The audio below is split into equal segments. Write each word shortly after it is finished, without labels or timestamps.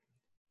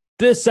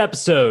This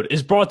episode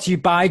is brought to you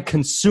by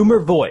Consumer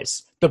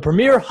Voice, the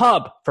premier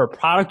hub for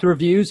product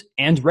reviews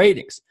and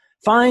ratings.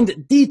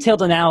 Find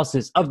detailed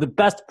analysis of the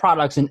best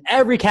products in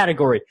every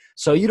category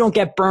so you don't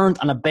get burned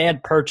on a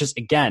bad purchase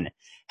again.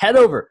 Head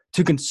over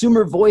to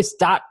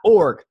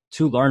consumervoice.org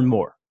to learn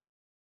more.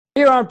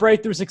 Here on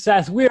Breakthrough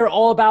Success, we are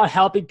all about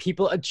helping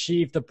people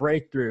achieve the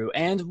breakthrough.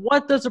 And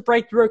what does a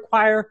breakthrough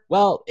require?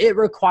 Well, it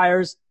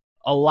requires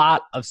a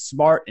lot of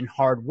smart and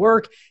hard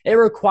work. It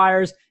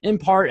requires, in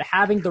part,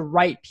 having the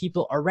right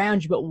people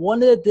around you. But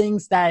one of the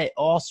things that it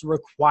also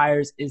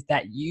requires is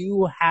that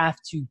you have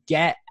to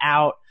get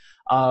out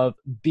of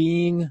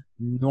being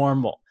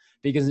normal.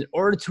 Because in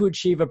order to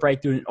achieve a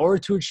breakthrough, in order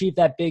to achieve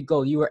that big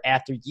goal you are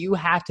after, you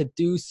have to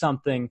do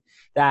something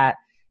that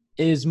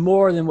is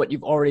more than what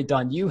you've already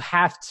done. You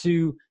have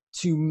to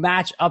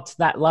match up to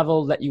that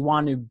level that you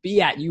want to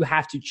be at. You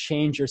have to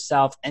change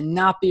yourself and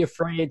not be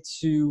afraid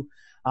to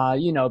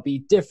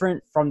be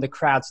different from the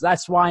crowd. So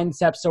that's why in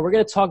this episode, we're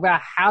going to talk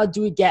about how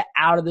do we get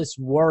out of this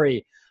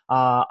worry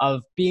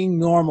of being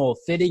normal,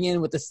 fitting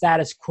in with the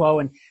status quo,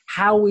 and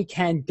how we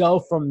can go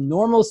from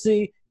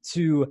normalcy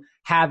to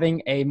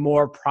having a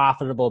more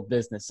profitable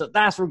business. So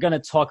that's what we're going to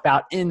talk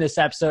about in this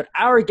episode.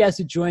 Our guest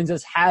who joins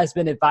us has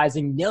been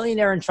advising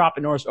millionaire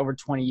entrepreneurs over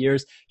 20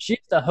 years. She's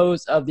the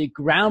host of the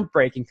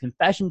groundbreaking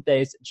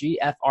confession-based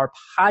GFR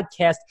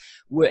podcast.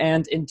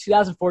 And in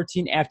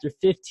 2014, after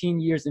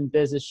 15 years in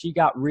business, she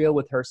got real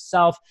with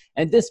herself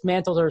and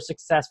dismantled her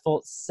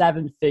successful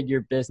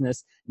 7-figure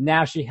business.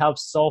 Now she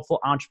helps soulful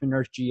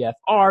entrepreneurs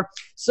GFR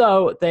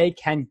so they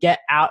can get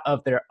out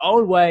of their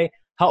own way,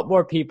 help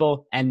more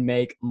people, and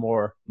make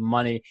more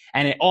money.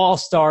 And it all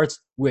starts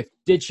with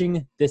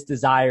ditching this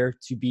desire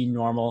to be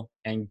normal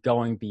and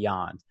going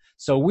beyond.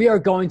 So we are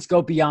going to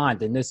go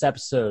beyond in this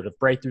episode of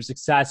Breakthrough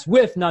Success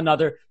with none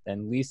other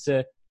than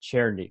Lisa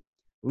Cherny.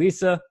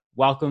 Lisa,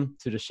 welcome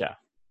to the show.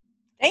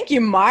 Thank you,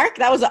 Mark.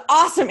 That was an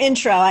awesome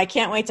intro. I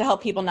can't wait to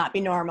help people not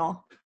be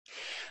normal.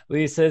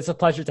 Lisa, it's a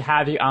pleasure to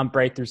have you on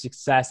Breakthrough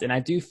Success. And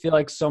I do feel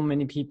like so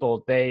many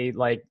people,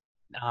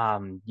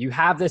 you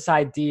have this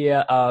idea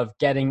of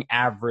getting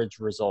average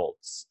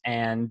results,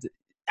 and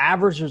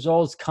average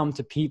results come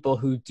to people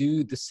who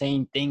do the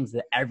same things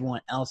that everyone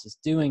else is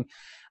doing.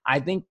 I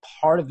think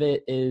part of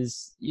it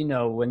is,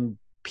 when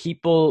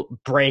people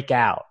break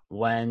out,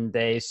 when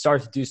they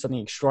start to do something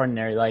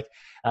extraordinary,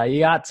 you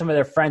got some of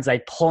their friends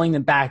pulling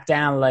them back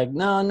down,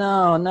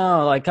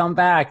 no, come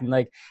back.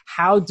 And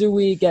how do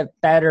we get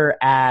better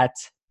at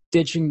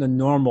ditching the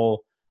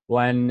normal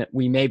when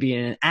we may be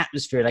in an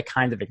atmosphere that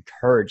kind of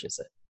encourages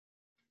it?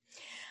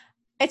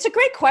 It's a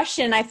great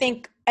question. I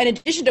think in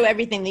addition to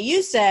everything that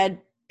you said,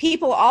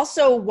 people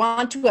also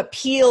want to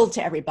appeal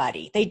to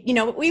everybody.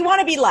 We want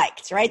to be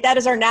liked, right? That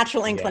is our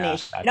natural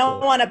inclination. We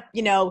don't want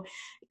to,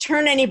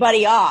 turn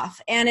anybody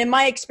off. And in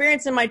my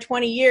experience in my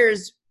 20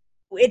 years,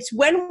 it's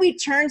when we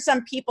turn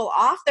some people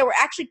off that we're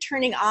actually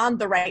turning on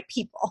the right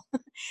people.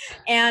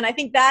 And I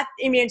think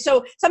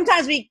so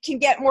sometimes we can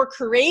get more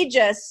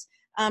courageous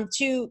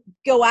to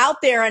go out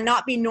there and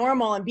not be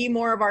normal and be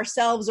more of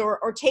ourselves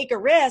or take a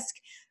risk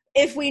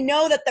if we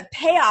know that the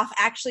payoff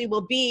actually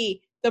will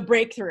be the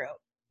breakthrough.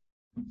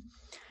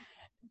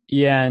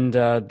 Yeah, and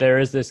there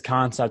is this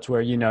concept where,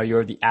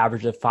 you're the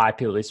average of 5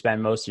 people you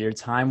spend most of your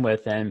time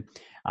with. And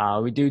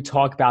we do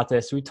talk about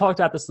this. We talked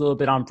about this a little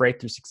bit on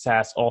Breakthrough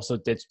Success, also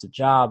Ditch the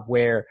Job,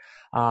 where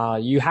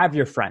you have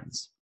your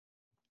friends.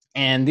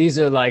 And these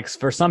are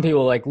for some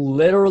people,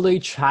 literally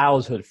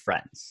childhood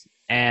friends.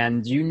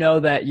 And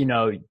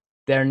that,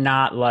 they're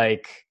not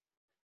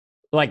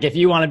if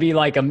you want to be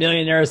a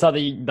millionaire or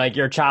something,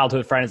 your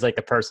childhood friend is the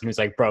person who's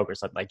broke or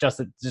something, just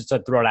to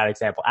throw that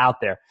example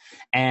out there.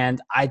 And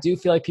I do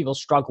feel like people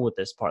struggle with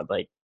this part.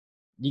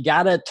 You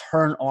got to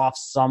turn off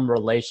some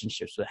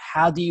relationships, but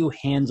how do you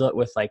handle it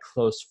with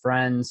close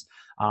friends,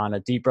 on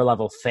a deeper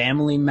level,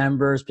 family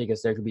members,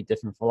 because there could be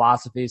different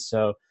philosophies.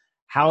 So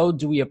how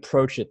do we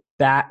approach it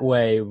that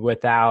way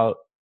without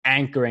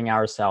anchoring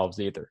ourselves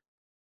either?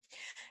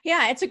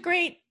 Yeah, it's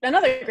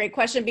another great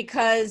question,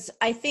 because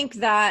I think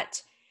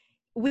that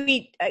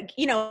we,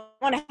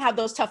 want to have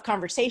those tough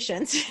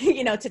conversations,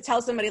 to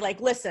tell somebody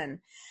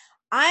listen,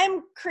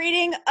 I'm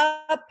creating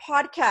a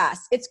podcast.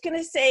 It's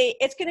going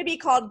to be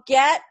called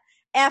Get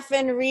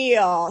Effin'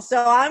 Real.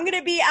 So I'm going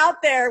to be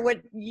out there with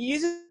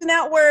using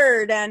that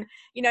word. And,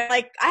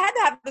 I had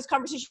to have this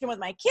conversation with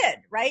my kid,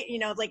 right?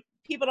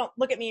 People don't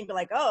look at me and be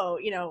oh,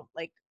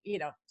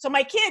 so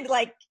my kid,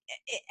 it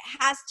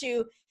has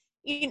to,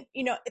 and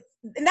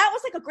that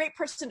was a great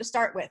person to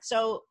start with.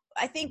 So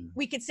I think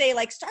we could say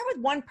start with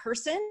one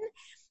person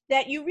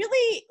that you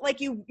really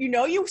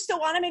you still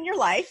want them in your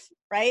life,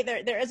 right?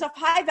 There is a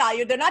high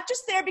value. They're not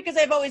just there because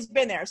they've always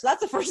been there. So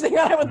that's the first thing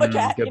that I would look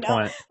at, Good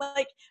point.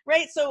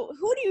 Right. So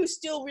who do you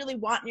still really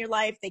want in your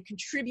life? They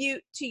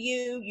contribute to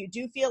you. You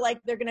do feel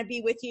like they're going to be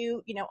with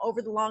you,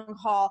 over the long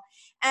haul,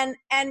 and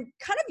kind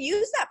of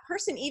use that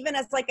person even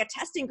as a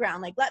testing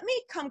ground. Let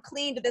me come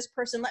clean to this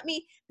person. Let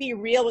me be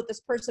real with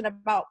this person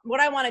about what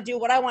I want to do,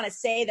 what I want to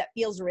say that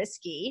feels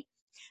risky.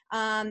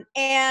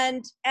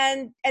 and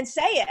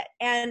say it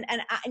and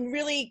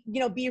really,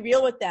 be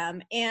real with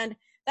them. And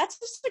that's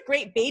just a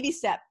great baby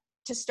step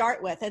to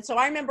start with. And so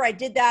I remember I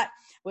did that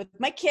with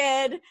my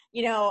kid.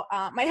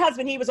 My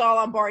husband, he was all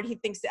on board. He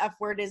thinks the F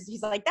word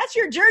he's like, that's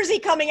your jersey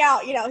coming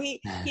out.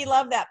 He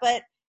loved that.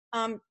 But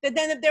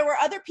then there were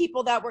other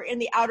people that were in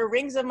the outer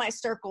rings of my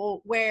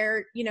circle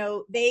where,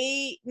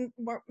 they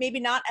were maybe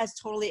not as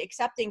totally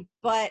accepting,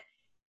 but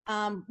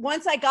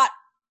once I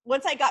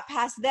got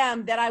past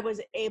them, then I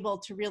was able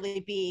to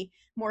really be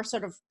more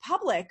sort of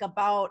public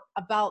about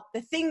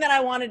the thing that I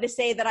wanted to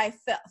say that I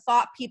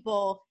thought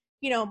people,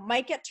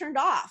 might get turned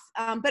off.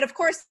 But of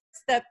course,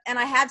 and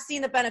I have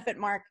seen the benefit,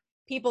 Mark,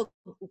 the people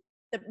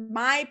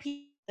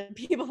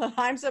that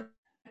I'm so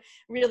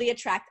really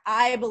attract,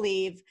 I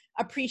believe,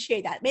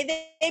 appreciate that.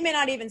 They may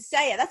not even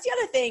say it. That's the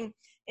other thing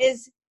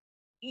is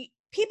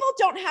people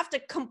don't have to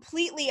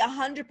completely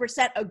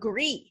 100%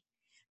 agree.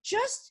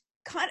 Just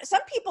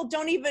some people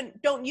don't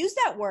use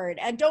that word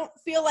and don't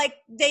feel like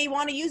they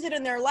want to use it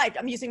in their life.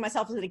 I'm using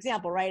myself as an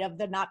example, right, of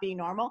the not being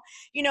normal,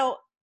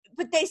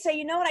 but they say,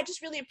 you know what, I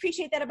just really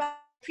appreciate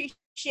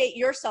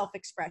your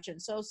self-expression.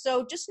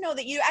 So just know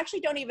that you actually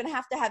don't even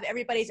have to have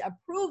everybody's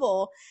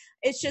approval.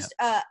 It's just,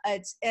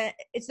 it's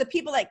the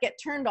people that get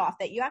turned off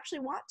that you actually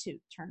want to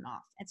turn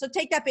off. And so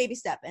take that baby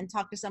step and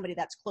talk to somebody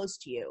that's close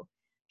to you.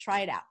 Try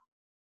it out.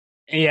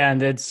 Yeah,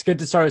 and it's good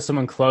to start with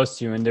someone close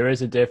to you. And there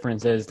is a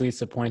difference, as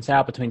Lisa points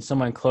out, between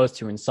someone close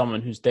to you and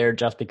someone who's there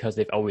just because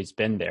they've always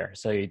been there.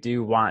 So you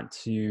do want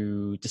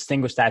to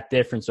distinguish that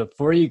difference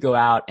before you go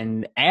out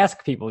and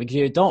ask people, because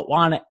you don't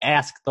want to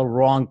ask the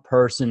wrong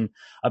person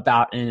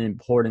about an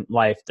important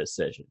life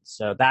decision.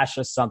 So that's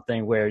just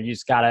something where you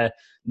just got to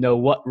know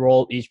what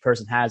role each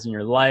person has in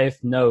your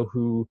life, know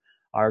who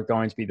are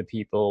going to be the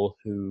people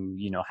who,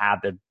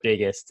 have the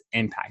biggest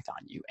impact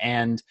on you.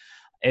 And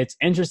it's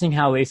interesting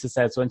how Lisa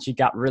says when she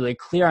got really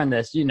clear on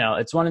this,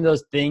 it's one of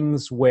those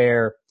things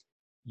where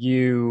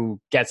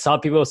you get some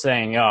people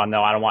saying, oh,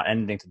 no, I don't want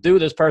anything to do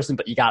with this person.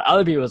 But you got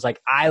other people who's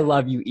like, I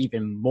love you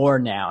even more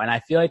now. And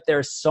I feel like there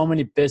are so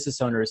many business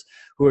owners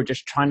who are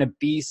just trying to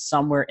be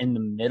somewhere in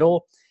the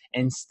middle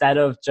instead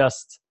of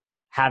just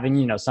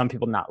having, some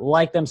people not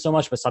like them so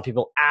much, but some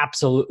people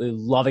absolutely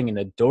loving and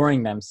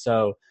adoring them.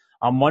 So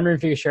I'm wondering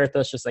if you could share with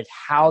us just like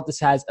how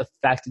this has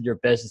affected your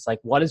business. Like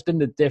what has been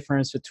the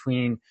difference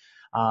between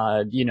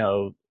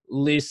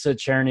Lisa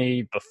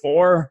Cherney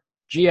before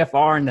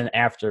GFR and then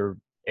after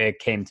it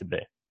came to be?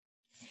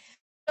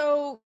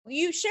 So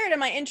you shared in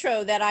my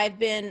intro that I've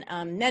been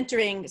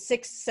mentoring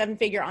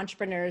 6-7-figure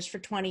entrepreneurs for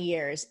 20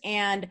 years.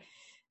 And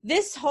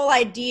this whole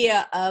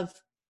idea of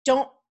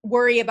don't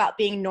worry about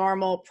being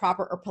normal,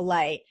 proper, or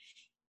polite,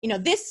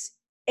 this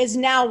is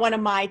now one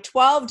of my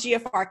 12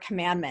 GFR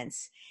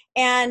commandments.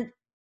 And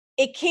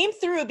it came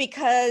through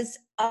because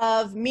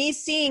of me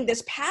seeing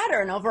this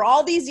pattern over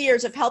all these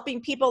years of helping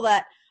people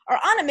that are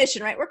on a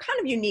mission, right? We're kind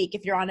of unique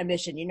if you're on a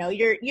mission,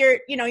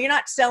 you're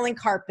not selling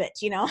carpet,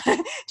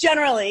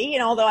 generally,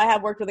 although I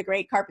have worked with a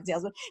great carpet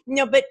salesman,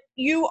 but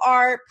you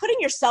are putting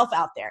yourself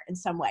out there in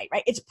some way,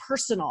 right? It's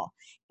personal,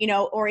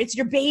 or it's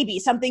your baby,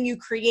 something you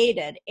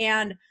created.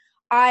 And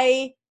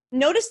I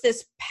noticed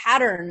this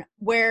pattern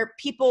where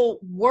people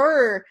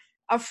were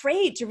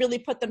afraid to really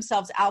put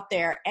themselves out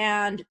there,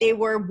 and they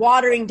were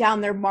watering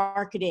down their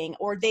marketing,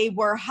 or they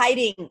were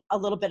hiding a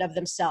little bit of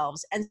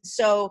themselves. And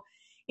so,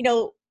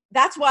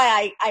 that's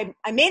why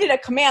I made it a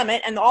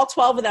commandment, and all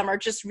 12 of them are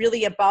just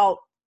really about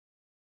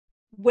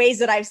ways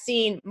that I've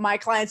seen my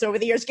clients over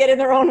the years get in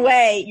their own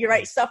way. You're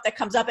right, stuff that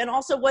comes up, and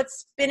also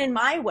what's been in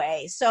my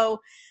way. So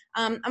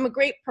I'm a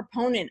great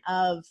proponent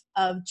of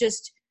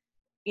just,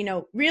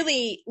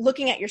 really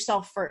looking at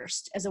yourself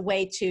first as a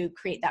way to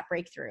create that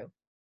breakthrough.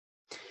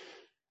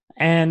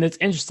 And it's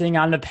interesting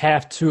on the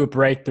path to a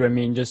breakthrough. I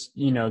mean, just,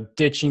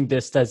 ditching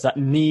this does not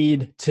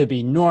need to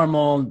be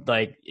normal,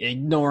 like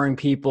ignoring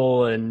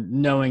people and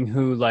knowing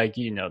who,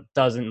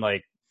 doesn't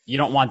you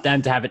don't want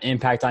them to have an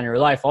impact on your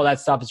life. All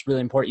that stuff is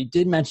really important. You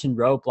did mention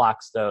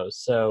roadblocks though.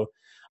 So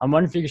I'm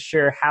wondering if you could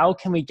share, how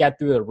can we get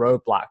through the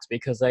roadblocks?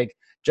 Because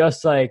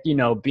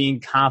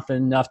being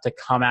confident enough to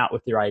come out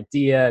with your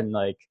idea and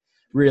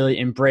really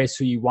embrace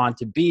who you want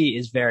to be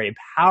is very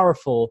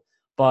powerful.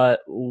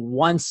 But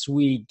once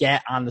we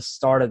get on the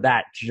start of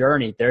that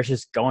journey, there's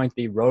just going to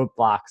be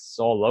roadblocks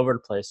all over the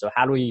place. So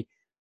how do we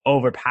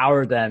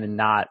overpower them and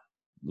not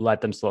let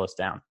them slow us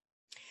down?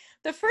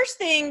 The first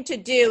thing to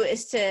do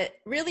is to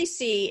really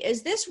see,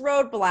 is this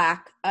roadblock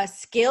a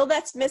skill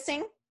that's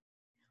missing?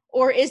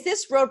 Or is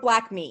this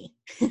roadblock me?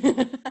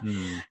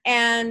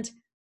 And,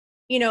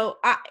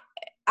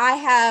 I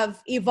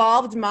have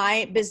evolved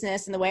my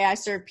business and the way I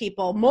serve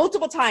people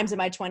multiple times in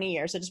my 20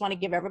 years. I just want to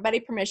give everybody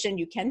permission.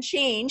 You can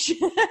change,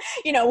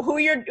 who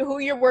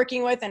you're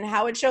working with and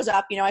how it shows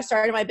up. I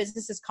started my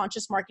business as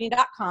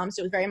consciousmarketing.com.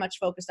 So it was very much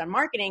focused on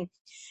marketing.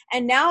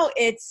 And now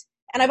and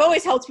I've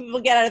always helped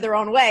people get out of their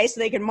own way so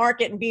they can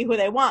market and be who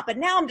they want. But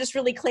now I'm just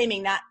really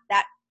claiming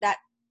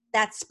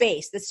that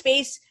space, the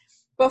space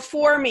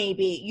before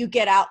maybe you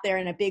get out there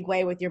in a big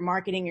way with your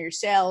marketing or your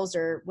sales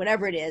or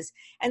whatever it is.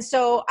 And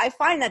so I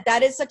find that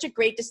that is such a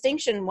great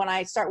distinction when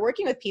I start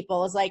working with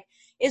people, is like,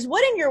 is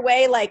what in your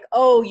way, like,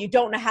 oh, you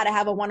don't know how to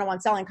have a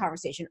one-on-one selling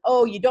conversation.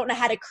 Oh, you don't know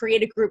how to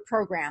create a group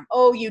program.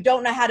 Oh, you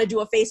don't know how to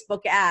do a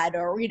Facebook ad,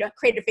 or, you know,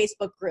 create a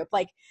Facebook group.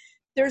 Like,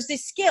 there's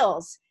these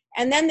skills.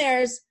 And then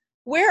there's,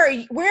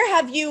 where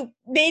have you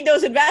made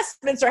those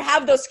investments or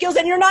have those skills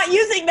and you're not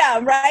using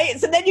them, right?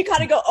 So then you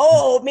kind of go,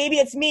 oh, maybe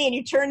it's me, and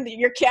you turn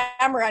your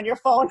camera on your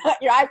phone,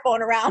 your iPhone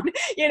around,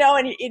 you know,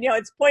 and you know,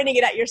 it's pointing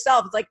it at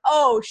yourself. It's like,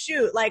 oh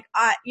shoot, like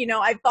you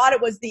know, I thought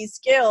it was these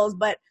skills,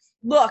 but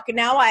look,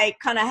 now I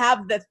kind of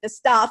have the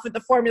stuff with the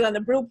formula and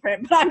the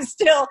blueprint, but I'm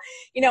still,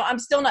 you know, I'm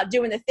still not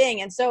doing the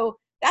thing. And so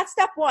that's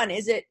step one.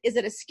 Is it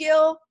a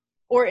skill,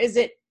 or is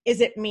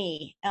it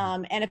me?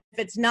 And if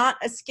it's not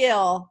a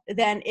skill,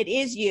 then it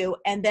is you.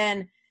 And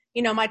then,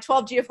 you know, my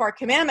 12 GFR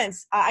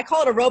commandments, I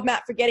call it a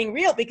roadmap for getting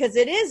real, because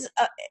it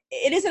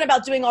isn't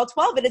about doing all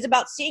 12. It is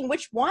about seeing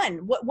which one,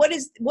 what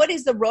is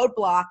the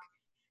roadblock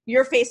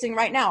you're facing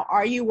right now?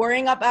 Are you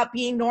worrying about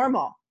being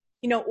normal,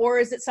 you know, or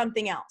is it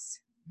something else?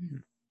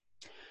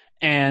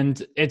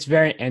 And it's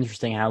very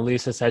interesting how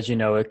Lisa says, you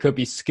know, it could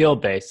be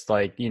skill-based.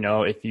 Like, you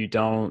know, if you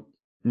don't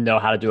know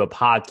how to do a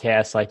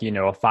podcast, like, you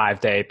know, a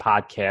 5-day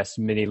podcast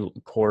mini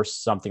course,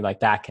 something like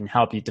that can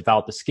help you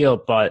develop the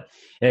skill. But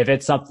if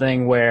it's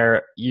something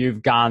where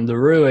you've gone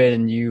through it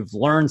and you've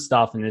learned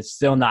stuff and it's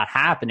still not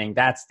happening,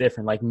 that's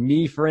different. Like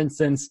me, for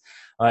instance,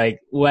 like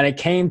when it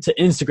came to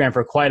Instagram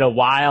for quite a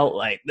while,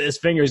 like this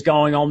finger's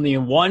going only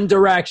in one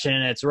direction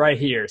and it's right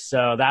here.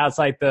 So that's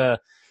like the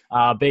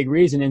big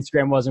reason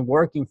Instagram wasn't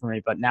working for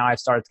me. But now I've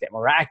started to get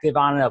more active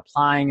on it,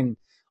 applying, and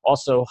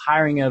also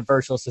hiring a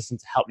virtual assistant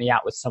to help me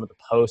out with some of the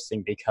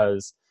posting,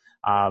 because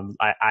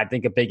I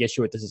think a big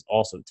issue with this is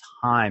also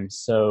time.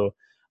 So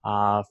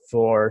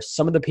for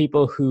some of the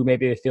people who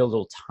maybe feel a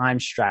little time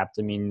strapped,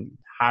 I mean,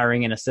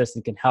 hiring an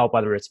assistant can help,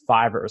 whether it's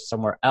Fiverr or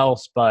somewhere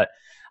else. But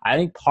I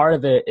think part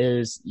of it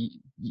is,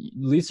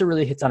 Lisa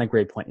really hits on a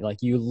great point.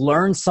 Like, you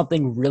learn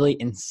something really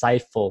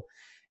insightful,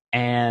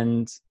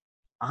 and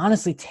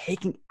honestly,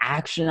 taking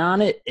action on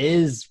it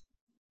is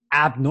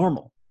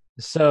abnormal.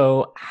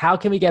 So how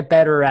can we get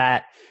better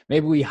at,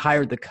 maybe we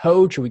hire the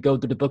coach or we go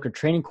through the book or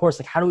training course?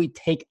 Like, how do we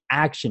take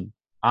action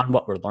on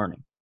what we're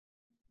learning?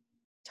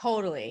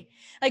 Totally.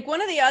 Like,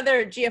 one of the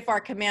other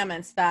GFR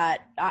commandments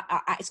that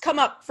has come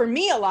up for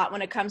me a lot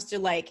when it comes to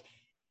like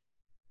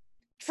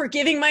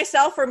forgiving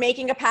myself for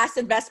making a past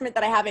investment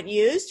that I haven't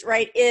used,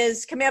 right,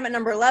 is commandment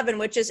number 11,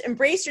 which is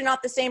embrace you're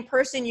not the same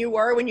person you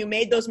were when you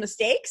made those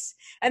mistakes,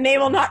 and they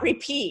will not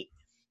repeat.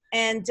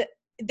 And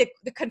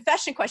the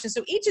confession question.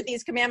 So each of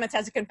these commandments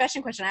has a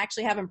confession question. I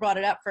actually haven't brought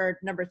it up for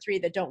number 3,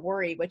 the don't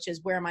worry, which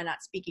is where am I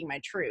not speaking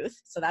my truth?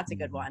 So that's a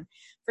good one.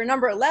 For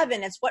number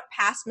 11, it's what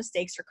past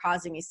mistakes are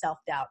causing me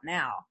self-doubt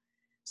now.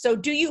 So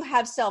do you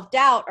have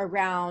self-doubt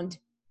around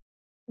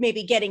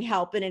maybe getting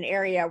help in an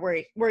area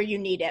where you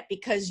need it,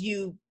 because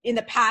you, in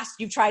the past,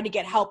 you've tried to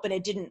get help and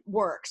it didn't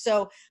work.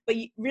 So, but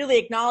really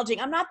acknowledging,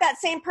 I'm not that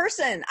same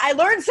person. I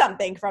learned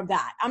something from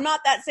that. I'm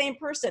not that same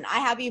person. I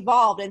have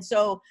evolved. And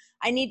so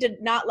I need to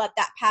not let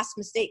that past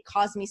mistake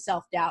cause me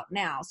self-doubt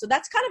now. So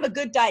that's kind of a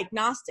good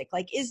diagnostic.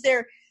 Like, is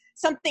there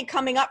something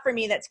coming up for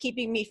me that's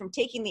keeping me from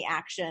taking the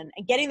action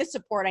and getting the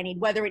support I need,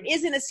 whether it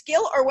isn't a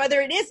skill or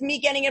whether it is me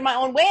getting in my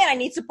own way and I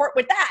need support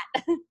with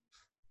that?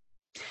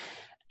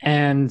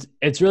 And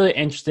it's really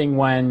interesting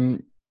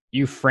when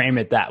you frame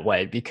it that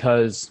way,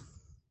 because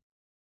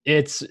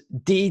it's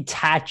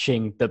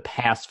detaching the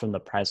past from the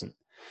present.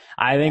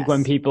 I think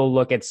when people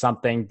look at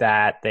something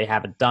that they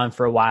haven't done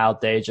for a while,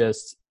 they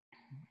just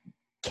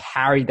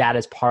carry that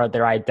as part of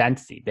their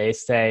identity. They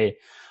say,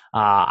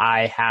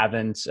 I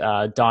haven't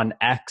done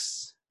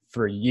X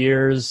for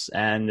years,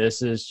 and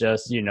this is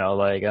just, you know,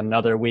 like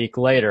another week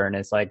later, and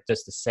it's like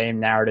just the same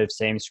narrative,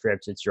 same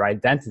script. It's your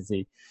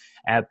identity.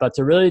 But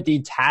to really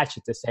detach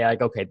it, to say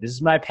like, okay, this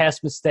is my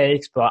past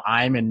mistakes, but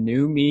I'm a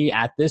new me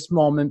at this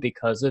moment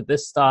because of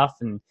this stuff,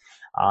 and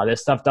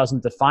this stuff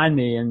doesn't define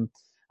me. And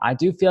I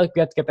do feel like we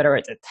have to get better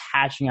at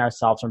detaching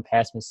ourselves from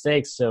past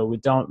mistakes, so we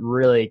don't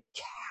really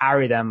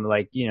carry them,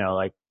 like, you know,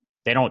 like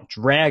they don't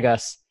drag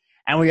us,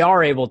 and we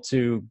are able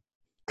to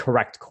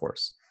correct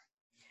course.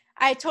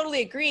 I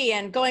totally agree.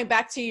 And going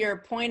back to your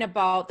point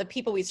about the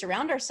people we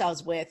surround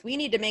ourselves with, we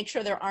need to make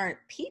sure there aren't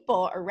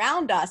people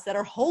around us that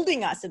are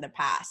holding us in the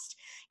past.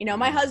 You know,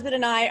 my husband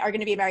and I are going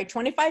to be married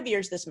 25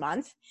 years this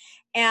month.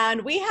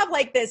 And we have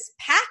like this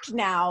pact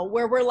now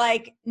where we're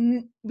like,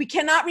 we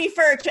cannot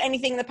refer to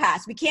anything in the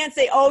past. We can't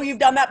say, oh, you've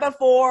done that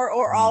before,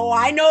 or, oh,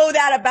 I know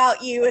that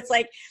about you. It's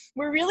like,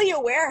 we're really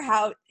aware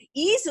how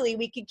easily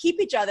we can keep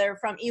each other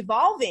from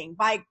evolving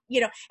by, you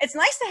know, it's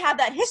nice to have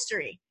that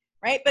history.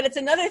 Right. But it's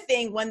another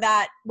thing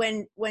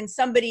when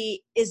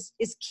somebody is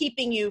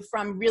keeping you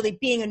from really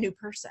being a new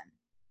person.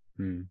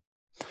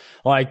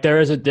 Like, there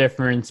is a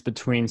difference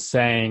between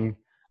saying,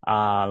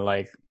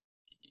 like,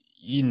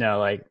 you know,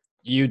 like,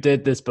 you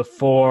did this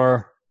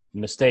before,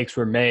 mistakes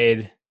were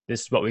made,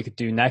 this is what we could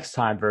do next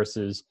time,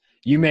 versus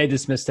you made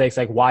this mistake. It's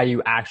like, why do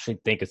you actually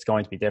think it's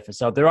going to be different?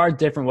 So there are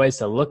different ways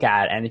to look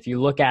at it. And if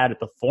you look at it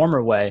the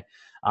former way,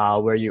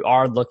 where you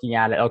are looking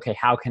at it, okay,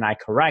 how can I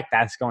correct?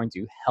 That's going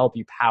to help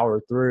you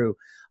power through,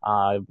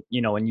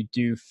 when you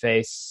do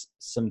face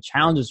some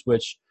challenges,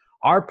 which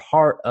are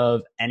part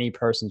of any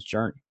person's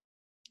journey.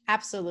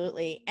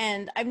 Absolutely.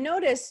 And I've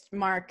noticed,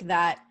 Mark,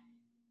 that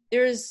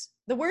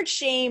the word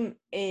shame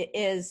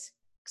is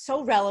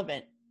so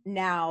relevant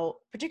now,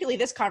 particularly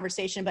this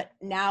conversation, but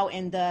now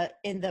in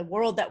the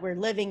world that we're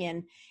living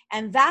in,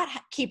 and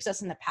that keeps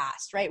us in the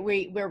past, right?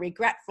 We're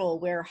regretful,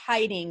 we're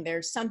hiding,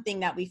 there's something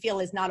that we feel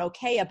is not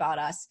okay about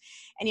us.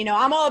 And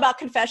I'm all about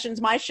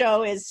confessions. My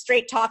show is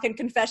straight talk and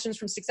confessions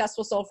from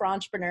successful soulful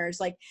entrepreneurs.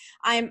 Like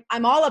I'm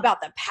all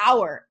about the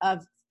power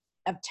of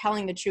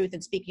telling the truth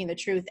and speaking the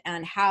truth,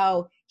 and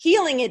how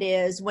healing it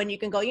is when you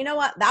can go, you know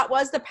what, that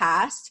was the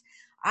past.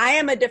 I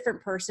am a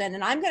different person,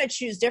 and I'm going to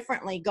choose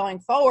differently going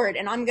forward.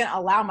 And I'm going to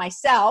allow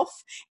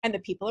myself, and the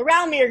people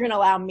around me are going to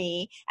allow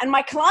me, and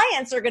my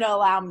clients are going to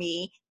allow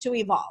me to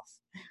evolve.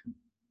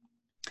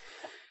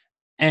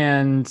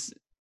 And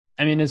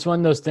I mean, it's one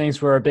of those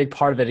things where a big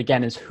part of it,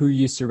 again, is who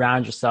you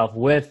surround yourself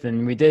with.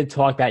 And we did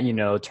talk that,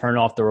 turn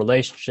off the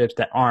relationships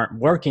that aren't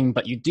working,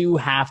 but you do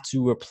have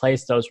to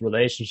replace those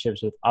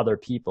relationships with other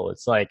people.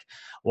 It's like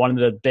one of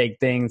the big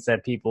things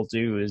that people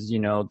do is,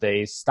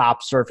 they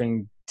stop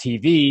surfing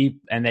TV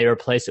and they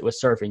replace it with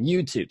surfing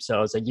YouTube.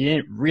 So it's like,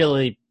 you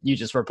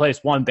just replace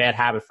one bad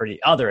habit for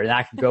the other, and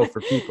that can go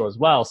for people as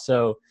well.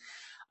 So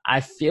I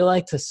feel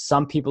like to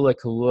some people it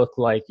could look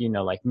like,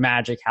 like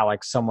magic, how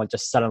like someone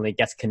just suddenly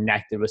gets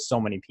connected with so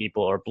many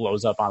people or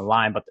blows up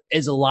online, but there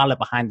is a lot of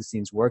behind the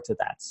scenes work to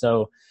that.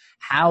 So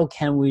how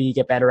can we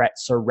get better at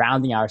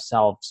surrounding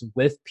ourselves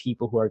with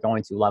people who are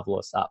going to level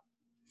us up?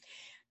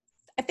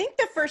 I think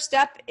the first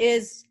step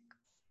is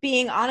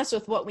being honest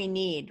with what we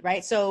need,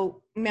 right?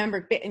 So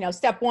remember,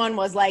 step one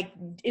was like,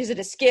 is it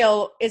a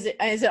skill?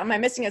 Am I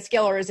missing a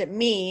skill, or is it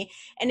me?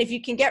 And if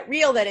you can get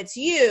real that it's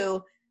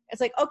you, it's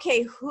like,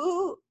 okay,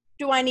 who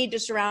do I need to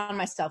surround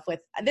myself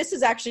with? This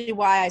is actually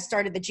why I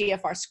started the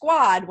GFR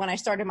squad when I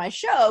started my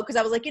show, because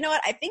I was like, you know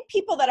what? I think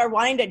people that are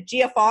wanting to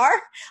GFR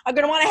are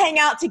going to want to hang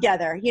out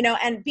together,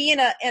 and be in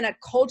a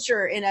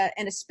culture, in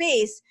a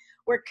space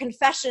where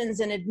confessions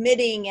and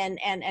admitting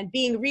and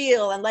being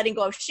real and letting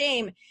go of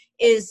shame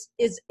is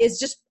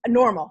just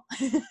normal,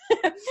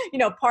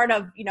 part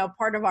of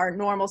our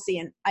normalcy.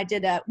 And I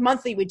did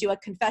we do a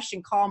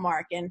confession call,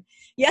 Mark. And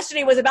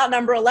yesterday was about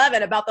number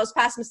 11, about those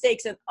past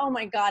mistakes. And oh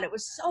my God, it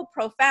was so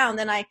profound.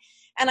 And I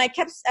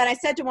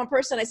said to one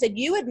person, I said,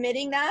 you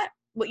admitting that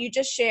what you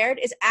just shared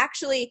is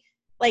actually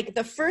like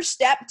the first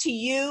step to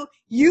you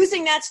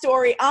using that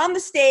story on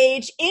the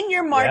stage in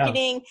your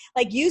marketing,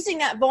 like using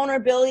that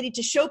vulnerability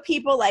to show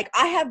people like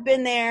I have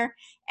been there.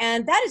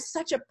 And that is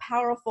such a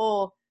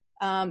powerful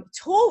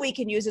tool we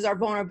can use as our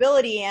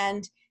vulnerability,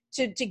 and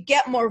to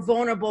get more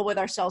vulnerable with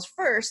ourselves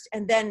first,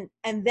 and then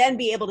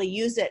be able to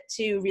use it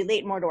to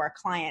relate more to our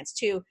clients,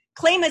 to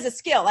claim as a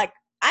skill. Like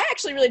I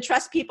actually really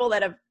trust people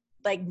that have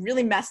like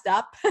really messed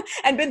up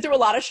and been through a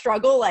lot of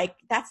struggle. Like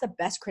that's the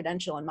best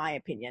credential in my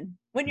opinion.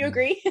 Wouldn't you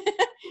agree?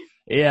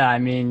 Yeah. I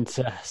mean,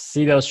 to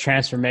see those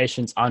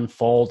transformations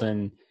unfold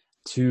and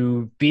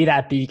to be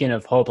that beacon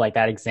of hope, like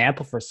that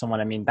example for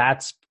someone, I mean,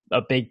 that's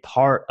a big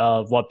part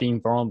of what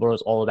being vulnerable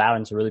is all about,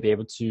 and to really be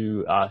able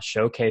to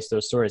showcase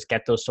those stories,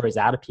 get those stories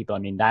out of people. I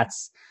mean,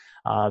 that's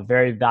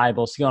very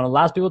valuable skill, and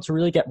allows people to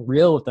really get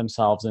real with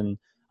themselves and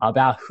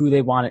about who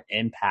they want to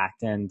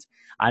impact. And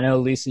I know,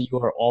 Lisa, you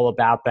are all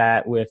about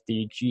that with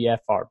the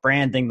GFR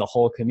branding, the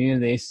whole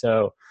community.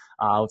 So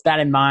with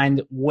that in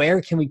mind,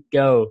 where can we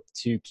go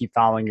to keep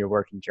following your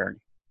working journey?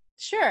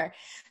 Sure.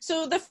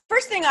 So the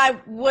first thing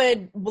I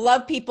would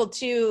love people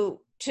to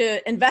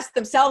invest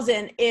themselves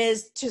in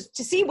is to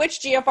see which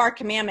GFR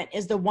commandment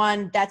is the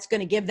one that's going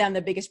to give them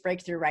the biggest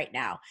breakthrough right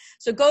now.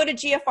 So go to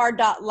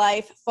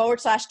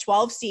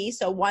gfr.life/12C,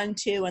 so 1,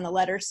 2, and the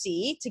letter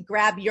C, to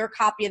grab your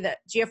copy of the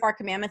GFR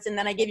commandments. And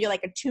then I give you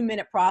like a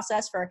 2-minute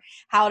process for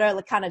how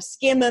to kind of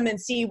skim them and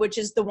see which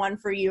is the one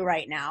for you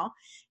right now.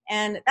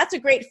 And that's a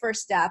great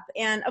first step.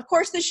 And of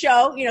course the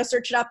show,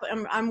 search it up.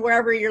 I'm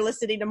wherever you're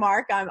listening to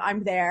Mark,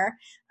 I'm there,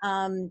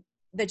 the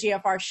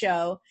GFR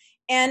show.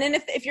 And then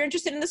if you're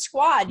interested in the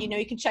squad,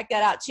 you can check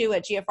that out too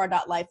at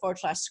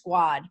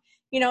gfr.life/squad.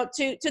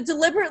 To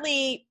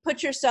deliberately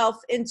put yourself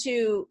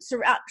into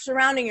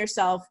surrounding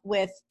yourself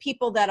with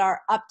people that are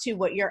up to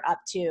what you're up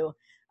to.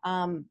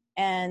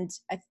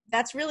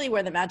 That's really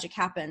where the magic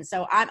happens.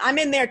 So I'm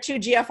in there too,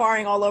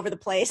 GFRing all over the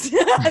place,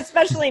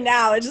 especially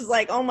now. It's just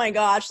like, oh my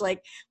gosh,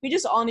 like we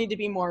just all need to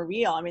be more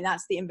real. I mean,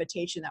 that's the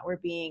invitation that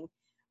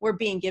we're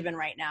being given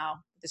right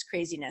now, this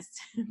craziness.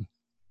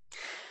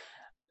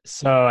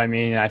 So, I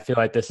mean, I feel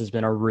like this has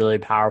been a really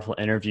powerful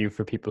interview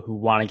for people who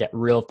want to get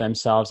real with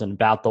themselves and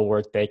about the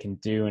work they can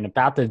do and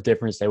about the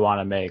difference they want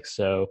to make.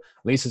 So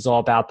Lisa's all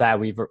about that.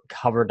 We've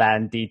covered that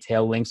in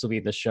detail. Links will be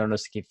in the show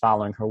notes to keep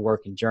following her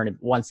work and journey.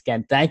 But once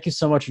again, thank you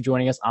so much for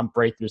joining us on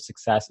Breakthrough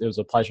Success. It was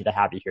a pleasure to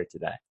have you here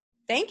today.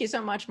 Thank you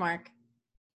so much, Mark.